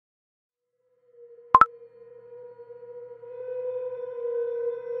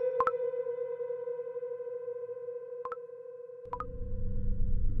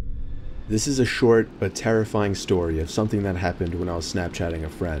This is a short but terrifying story of something that happened when I was Snapchatting a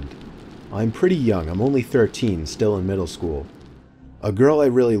friend. I'm pretty young, I'm only 13, still in middle school. A girl I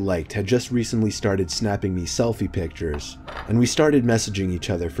really liked had just recently started snapping me selfie pictures, and we started messaging each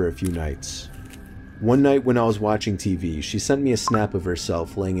other for a few nights. One night when I was watching TV, she sent me a snap of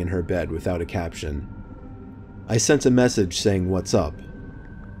herself laying in her bed without a caption. I sent a message saying "What's up?"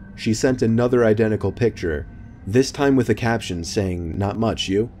 She sent another identical picture, this time with a caption saying "Not much,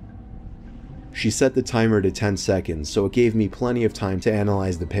 you?" She set the timer to 10 seconds, so it gave me plenty of time to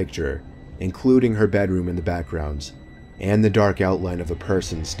analyze the picture, including her bedroom in the background, and the dark outline of a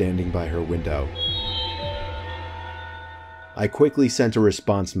person standing by her window. I quickly sent a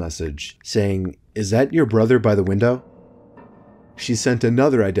response message, saying, "Is that your brother by the window?" She sent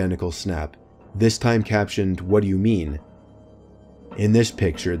another identical snap, this time captioned, "What do you mean?" In this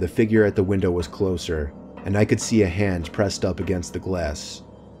picture, the figure at the window was closer, and I could see a hand pressed up against the glass.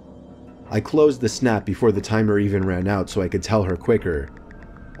 I closed the snap before the timer even ran out so I could tell her quicker.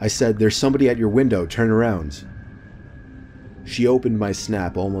 I said, "There's somebody at your window, turn around." She opened my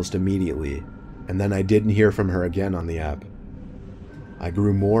snap almost immediately, and then I didn't hear from her again on the app. I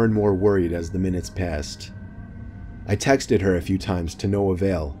grew more and more worried as the minutes passed. I texted her a few times to no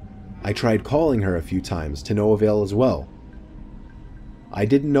avail. I tried calling her a few times to no avail as well. I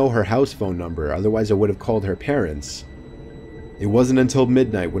didn't know her house phone number, otherwise I would have called her parents. It wasn't until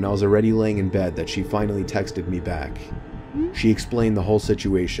midnight when I was already laying in bed that she finally texted me back. She explained the whole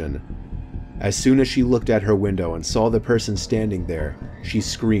situation. As soon as she looked at her window and saw the person standing there, she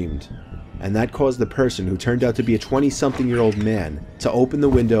screamed, and that caused the person, who turned out to be a 20-something-year-old man, to open the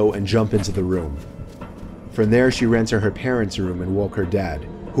window and jump into the room. From there, she ran to her parents' room and woke her dad,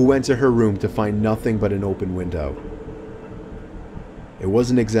 who went to her room to find nothing but an open window. It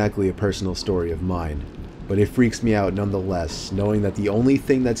wasn't exactly a personal story of mine, but it freaks me out nonetheless, knowing that the only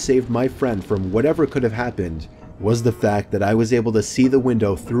thing that saved my friend from whatever could have happened was the fact that I was able to see the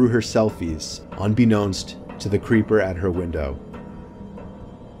window through her selfies, unbeknownst to the creeper at her window.